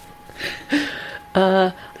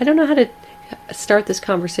 I don't know how to start this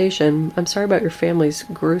conversation. I'm sorry about your family's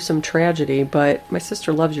gruesome tragedy, but my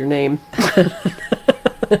sister loves your name.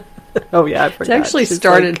 Oh yeah, I forgot. It's actually She's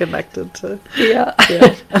started like connected to. Yeah.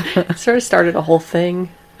 Sort of started a whole thing.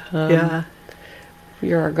 Yeah.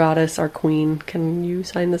 You're our goddess, our queen. Can you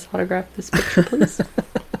sign this autograph, this picture, please?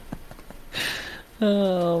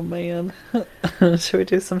 Oh man. Should we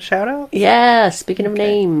do some shout outs? Yeah, speaking of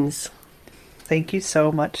names. Thank you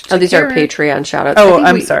so much to these Karen. are Patreon shout outs. Oh,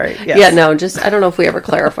 I'm sorry. Yes. Yeah, no, I don't know if we ever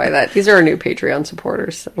clarify that. These are our new Patreon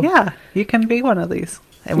supporters. So. Yeah, you can be one of these.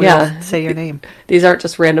 And we'll say your name. These aren't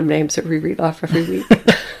just random names that we read off every week.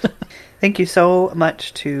 Thank you so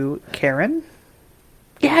much to Karen.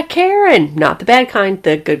 Yeah, Karen. Not the bad kind,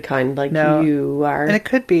 the good kind, like you are. And it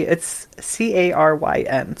could be, it's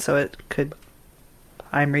Caryn, so it could,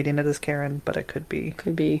 I'm reading it as Karen, but it could be.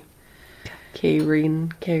 Could be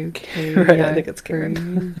Karen. Right, I think it's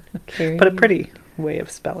Karen. But a pretty way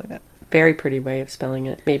of spelling it. Very pretty way of spelling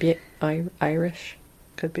it. Maybe Irish.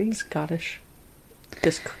 Could be. Scottish.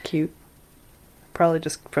 Just cute. Probably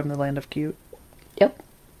just from the land of cute. Yep.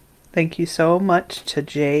 Thank you so much to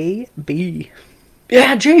JB.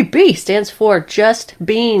 Yeah, JB stands for Just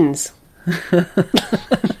Beans.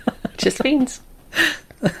 Just Beans.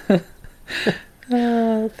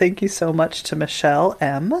 Thank you so much to Michelle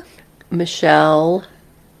M. Michelle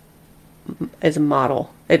is a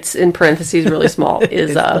model. It's in parentheses really small.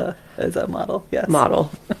 Is a model. Yes.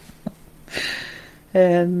 Model.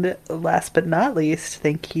 And last but not least,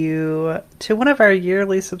 thank you to one of our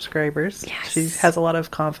yearly subscribers. Yes. She has a lot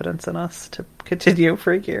of confidence in us to continue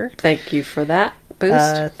for a year. Thank you for that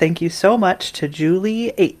boost. Thank you so much to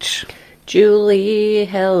Julie H. Julie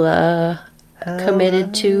Hella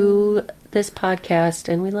committed to this podcast,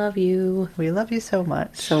 and we love you. We love you so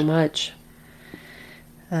much. So much.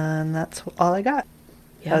 And that's all I got.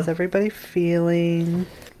 Yeah. How's everybody feeling?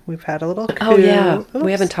 We've had a little coup. Oh, yeah. Oops.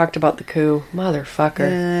 We haven't talked about the coup.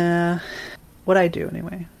 Motherfucker. What I do,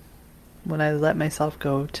 anyway. When I let myself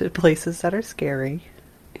go to places that are scary.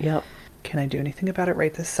 Yep. Can I do anything about it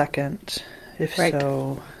right this second? If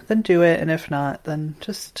so, then do it. And if not, then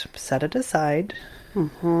just set it aside.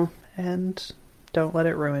 Mm-hmm. And don't let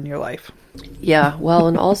it ruin your life. Yeah. Well,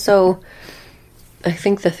 and also, I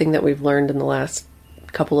think the thing that we've learned in the last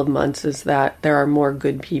couple of months is that there are more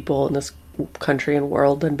good people in this country and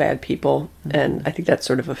world than bad people. Mm-hmm. And I think that's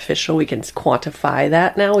sort of official. We can quantify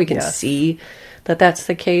that now. We can see that that's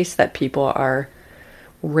the case, that people are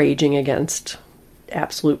raging against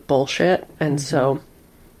absolute bullshit. And so,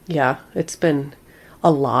 yeah, it's been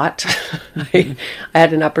a lot. I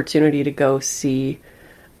had an opportunity to go see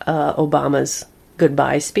Obama's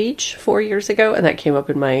goodbye speech 4 years ago, and that came up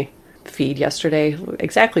in my feed yesterday,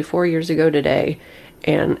 exactly 4 years ago today.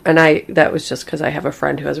 And that was just because I have a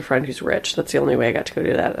friend who has a friend who's rich. That's the only way I got to go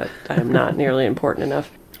do that. I am not nearly important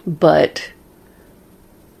enough. But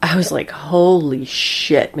I was like, holy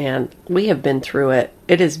shit, man. We have been through it.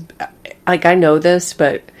 It is, like, I know this,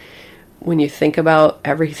 but when you think about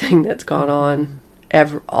everything that's gone on,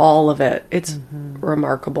 all of it, it's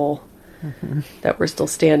remarkable that we're still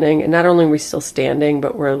standing. And not only are we still standing,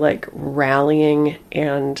 but we're, like, rallying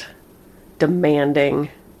and demanding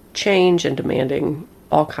change and demanding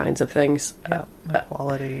all kinds of things. Yeah,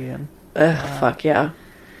 equality and... fuck yeah.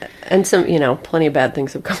 And some, plenty of bad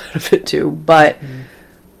things have come out of it too. But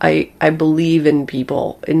I believe in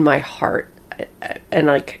people in my heart. And,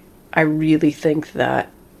 like, I really think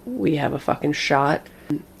that we have a fucking shot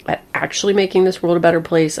at actually making this world a better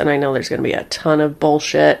place. And I know there's going to be a ton of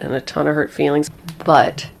bullshit and a ton of hurt feelings.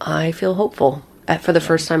 But I feel hopeful. For the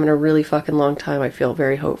first time in a really fucking long time, I feel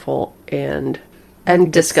very hopeful and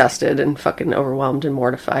disgusted and fucking overwhelmed and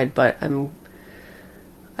mortified, but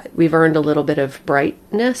we've earned a little bit of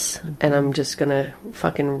brightness, and I'm just gonna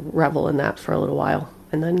fucking revel in that for a little while.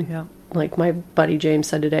 And then, like my buddy James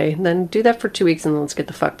said today, and then do that for 2 weeks and then let's get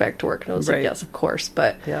the fuck back to work. And I was like, yes, of course,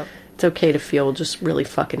 but it's okay to feel just really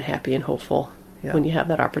fucking happy and hopeful when you have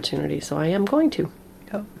that opportunity. So I am going to.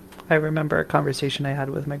 I remember a conversation I had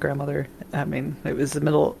with my grandmother. I mean, it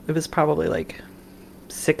was probably like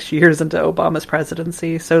 6 years into Obama's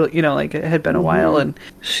presidency, so like it had been a while, and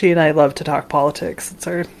she and I love to talk politics.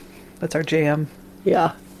 That's our jam.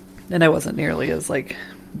 Yeah. And I wasn't nearly as like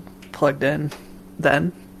plugged in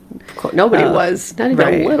then. Nobody was, not even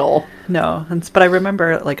a little. No, but I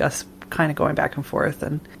remember like us kind of going back and forth,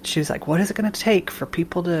 and she was like, "What is it going to take for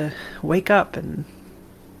people to wake up and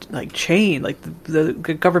like change? Like the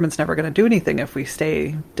government's never going to do anything if we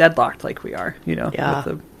stay deadlocked like we are, Yeah. with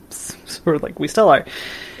the sort of like we still are.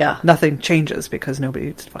 Yeah. Nothing changes because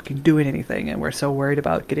nobody's fucking doing anything, and we're so worried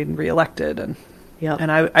about getting reelected. And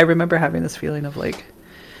and I remember having this feeling of like,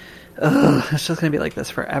 ugh, it's just going to be like this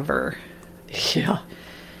forever. Yeah.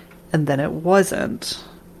 And then it wasn't.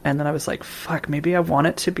 And then I was like, fuck, maybe I want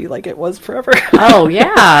it to be like it was forever. Oh,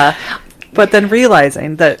 yeah. But then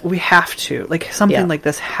realizing that we have to, like, something like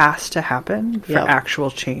this has to happen for actual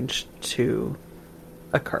change to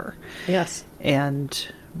occur. Yes. And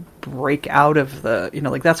break out of the,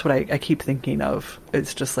 like, that's what I keep thinking of.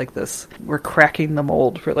 It's just like this, we're cracking the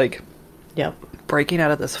mold. We're like, breaking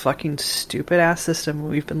out of this fucking stupid ass system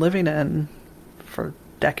we've been living in for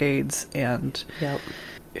decades. And,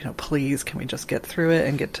 please, can we just get through it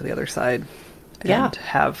and get to the other side? And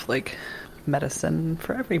have, like, medicine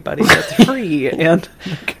for everybody that's free. And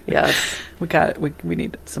like, yes, we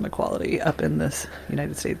need some equality up in this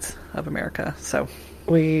United States of America. So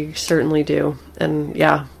we certainly do. And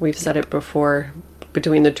we've said it before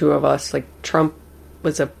between the two of us, like, Trump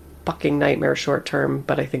was a fucking nightmare short term,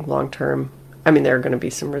 but I think long term, I mean, there are going to be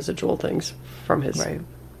some residual things from his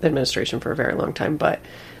administration for a very long time, but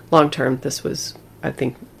long term, this was, I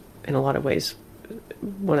think, in a lot of ways,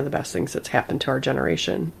 one of the best things that's happened to our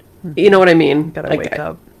generation. You know what I mean? Gotta wake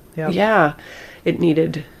up. Yeah. It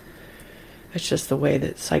needed... It's just the way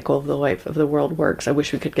that cycle of the life of the world works. I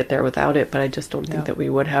wish we could get there without it, but I just don't think that we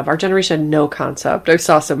would have. Our generation had no concept. I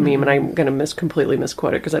saw some meme, and I'm going to completely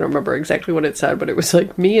misquote it because I don't remember exactly what it said, but it was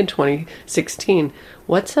like, me in 2016.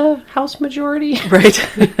 What's a House majority? Right.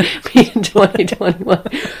 Me in 2021.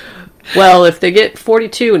 Well, if they get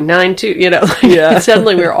 42 and 9-2,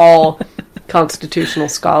 suddenly we're all constitutional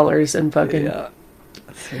scholars and fucking...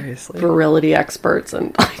 Seriously, virility experts,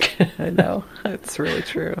 and like, I know it's really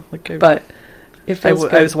true. Like, but if I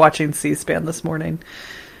was watching C-SPAN this morning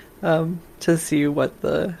to see what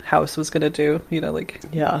the House was going to do.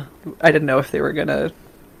 I didn't know if they were going to.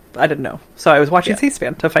 I didn't know, so I was watching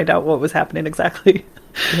C-SPAN to find out what was happening exactly.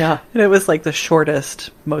 Yeah, and it was like the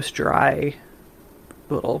shortest, most dry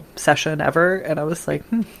little session ever, and I was like,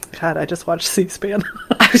 God, I just watched C-SPAN.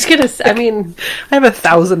 I was gonna say, I mean, I have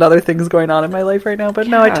 1,000 other things going on in my life right now, but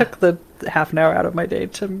no, I took the half an hour out of my day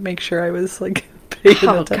to make sure I was like paying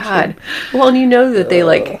attention. God. Well, and that they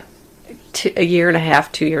like a year and a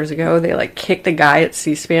half, 2 years ago, they like kicked the guy at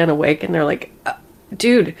C-SPAN awake, and they're like,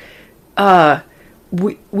 dude,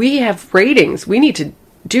 we have ratings, we need to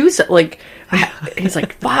do something. Like, he's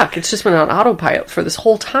like, fuck, it's just been on autopilot for this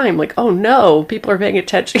whole time. Like, oh no, people are paying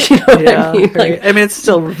attention. You know what I mean? Like, I mean, it's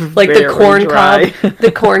still like the corn cob,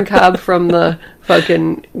 the corn cob from the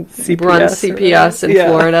fucking CPS in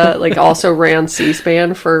Florida, like also ran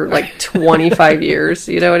C-SPAN for like 25 years.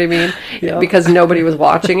 You know what I mean? Because nobody was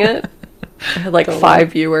watching it. It had like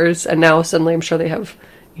 5 viewers, and now suddenly I'm sure they have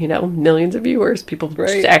millions of viewers, people Right.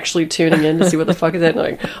 just actually tuning in to see what the fuck is that,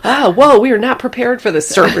 and like, whoa, we are not prepared for this,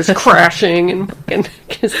 servers crashing and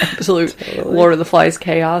just absolute Lord of the Flies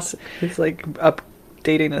chaos. He's like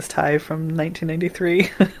updating his tie from 1993.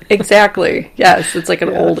 Exactly. Yes, it's like an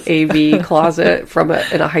Yes. old AV closet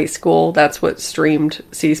in a high school. That's what streamed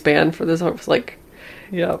C-SPAN for this. It was like,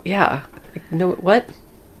 Yep. yeah, like, no, what?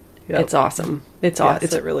 Yep. It's awesome. It's Yes,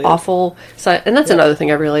 it's it really is. awful. So, and that's another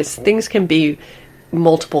thing I realized. Things can be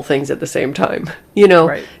multiple things at the same time.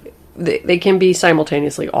 Right. They can be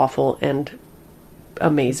simultaneously awful and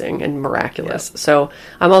amazing and miraculous. So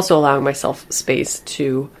I'm also allowing myself space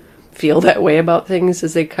to feel that way about things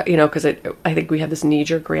as they, because I think we have this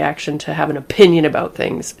knee-jerk reaction to have an opinion about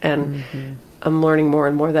things, and I'm learning more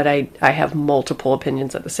and more that I have multiple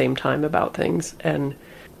opinions at the same time about things, and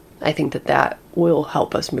I think that will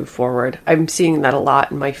help us move forward. I'm seeing that a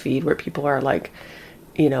lot in my feed where people are like,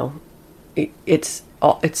 it's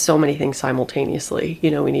so many things simultaneously.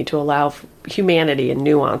 We need to allow humanity and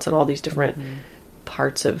nuance and all these different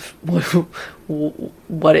parts of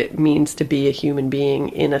what it means to be a human being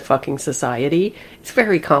in a fucking society. It's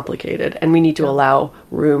very complicated, and we need to allow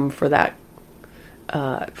room for that,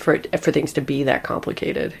 for things to be that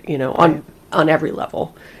complicated, on every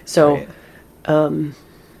level. So,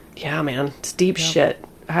 yeah, man, it's deep shit.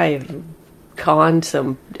 I've gone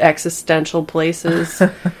some existential places.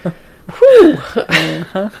 Whew.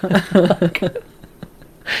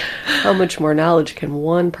 How much more knowledge can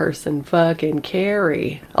one person fucking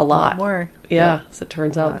carry? A lot more. Yeah. So it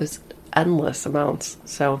turns out there's endless amounts.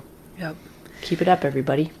 So Yep. keep it up,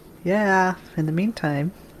 everybody. Yeah. In the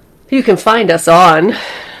meantime, You can find us on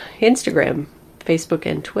Instagram, Facebook,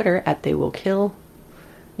 and Twitter at They Will Kill.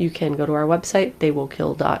 You can go to our website,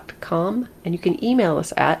 theywillkill.com, and you can email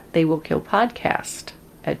us at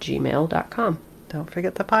theywillkillpodcast@gmail.com. don't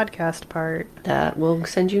forget the podcast part. That will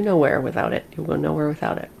send you nowhere without it. You'll go nowhere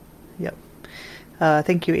without it. Yep.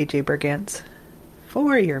 Thank you, AJ Bergantz,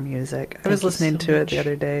 for your music. I was you listening so to it much. the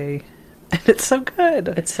other day, and it's so good.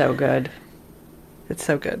 It's so good. It's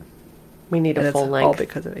so good. We need And a it's full all length.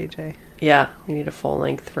 because of AJ. Yeah, we need a full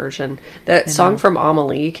length version. That song from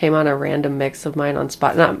Amelie came on a random mix of mine on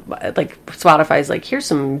Spotify's like, here's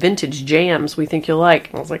some vintage jams we think you'll like.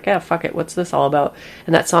 And I was like, yeah, fuck it. What's this all about?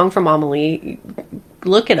 And that song from Amelie,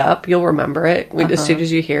 look it up. You'll remember it as soon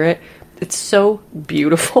as you hear it. It's so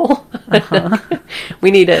beautiful.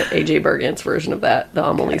 We need an AJ Bergantz version of that, the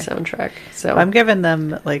Amelie soundtrack. So I'm giving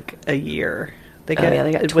them like a year. They get yeah,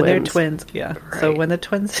 they got when they're twins. twins. Yeah. So Right. when the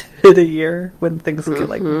twins hit a year, when things get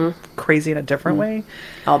like crazy in a different way,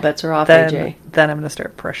 all bets are off, then AJ. then I'm gonna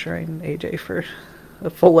start pressuring AJ for a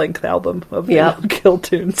full length album of Yep. Kill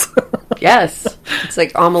tunes. Yes. It's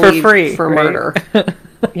like Amelie For free, for right? murder.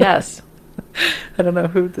 Yes. I don't know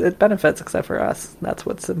who it benefits except for us. That's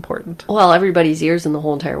what's important. Well, everybody's ears in the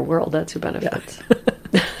whole entire world. That's who benefits.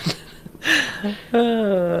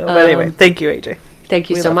 But anyway, thank you, AJ. Thank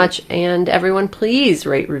you We so love much. And everyone, please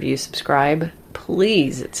rate, review, subscribe.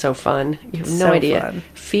 Please. It's so fun. You have no So idea. fun.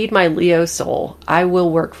 Feed my Leo soul. I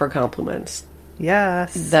will work for compliments.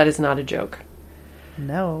 Yes. That is not a joke.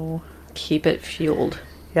 No. Keep it fueled.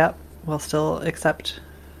 Yep. We'll still accept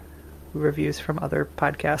reviews from other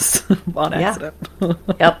podcasts on Yeah. accident.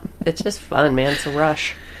 Yep. It's just fun, man. It's a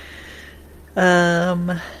rush.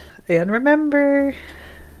 And remember,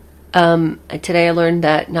 Today I learned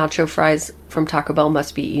that nacho fries from Taco Bell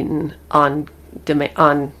must be eaten on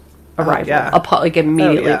arrival. yeah.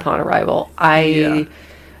 Immediately Oh, yeah. upon arrival. I Yeah.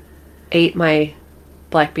 ate my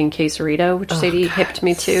black bean quesarito, which Sadie hipped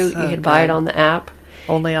me to. so You could buy it good. on the app.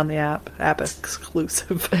 only on the app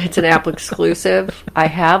exclusive. It's an app exclusive. I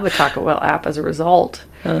have a Taco Bell app as a result.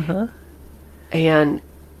 And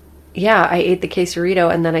yeah, I ate the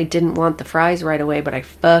quesarito and then I didn't want the fries right away, but I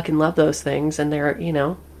fucking love those things and they're,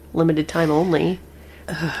 limited time only.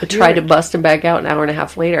 I tried to bust them back out an hour and a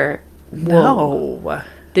half later. No.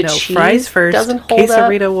 The no, cheese fries first. doesn't hold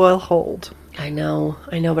quesarito will hold. I know,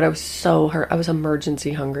 but I was so hurt. I was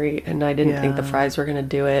emergency hungry and I didn't think the Yeah. fries were going to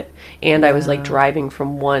do it. And I was like driving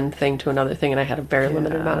from one thing to another thing and I had a very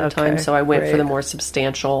limited amount of time. okay, So I went for the right. more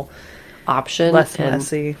substantial option. Less and-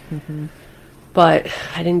 messy. But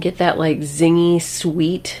I didn't get that like zingy,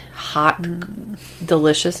 sweet, hot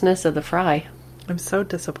deliciousness of the fry. I'm so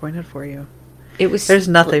disappointed for you. It was There's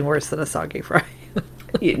nothing worse than a soggy fry.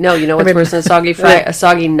 you know what's mean- worse than a soggy fry? A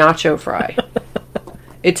soggy nacho fry.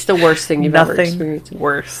 It's the worst thing you've ever Nothing experienced.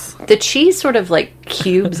 worse. The cheese sort of like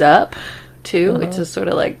cubes up too. It just sort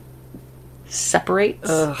of like separates.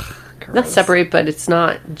 Ugh. Not gross. separate, but it's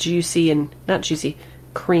not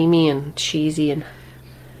creamy and cheesy, and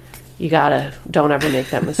don't ever make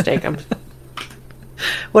that mistake.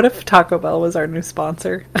 What if Taco Bell was our new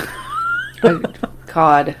sponsor? Oh,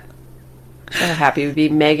 God. So happy we'd be.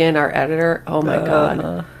 Megan, our editor. Oh my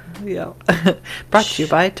God. Yeah. Brought to you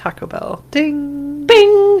by Taco Bell. Ding.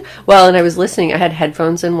 Bing. Well, and I was listening. I had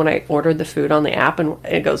headphones in when I ordered the food on the app, and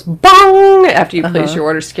it goes bong after you place your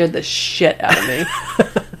order. Scared the shit out of me.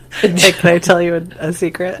 Hey, can I tell you a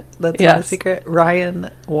secret? That's not a Yes. secret.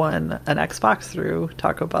 Ryan won an Xbox through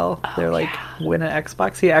Taco Bell. They're like, win an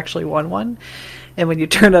Xbox. He actually won one. And when you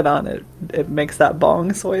turn it on, it makes that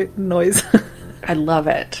bong noise. I love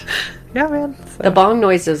it. Yeah, man. So. The bong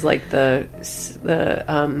noise is like the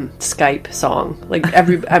Skype song. Like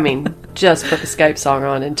just put the Skype song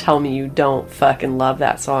on and tell me you don't fucking love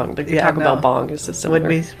that song. The Taco Bell bong is just similar. When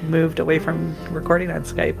we moved away from recording on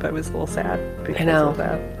Skype, I was a little sad because of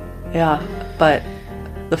that. Yeah, but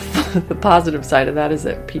the positive side of that is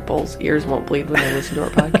that people's ears won't bleed when they listen to our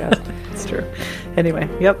podcast. It's true. Anyway,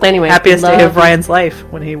 yep. Anyway, happiest day of Ryan's life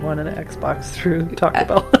when he won an Xbox through Taco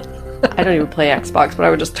Bell. I don't even play Xbox, but I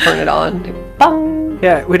would just turn it on. Bong!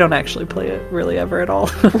 Yeah, we don't actually play it really ever at all.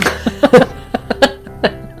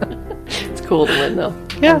 It's cool to win, though.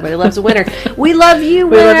 Yeah. Everybody loves a winner. We love you,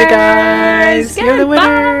 We winners! love you guys. You're the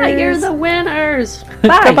Goodbye. winners. You're the winners.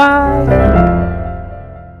 Bye. Bye-bye.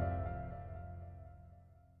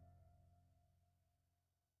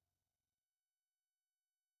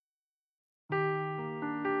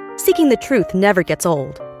 Seeking the truth never gets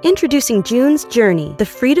old. Introducing June's Journey, the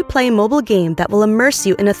free-to-play mobile game that will immerse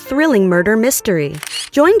you in a thrilling murder mystery.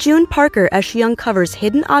 Join June Parker as she uncovers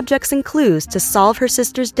hidden objects and clues to solve her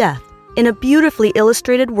sister's death in a beautifully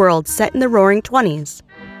illustrated world set in the Roaring '20s.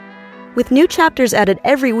 With new chapters added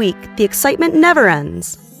every week, the excitement never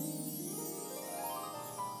ends.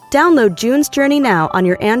 Download June's Journey now on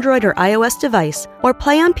your Android or iOS device, or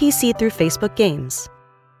play on PC through Facebook Games.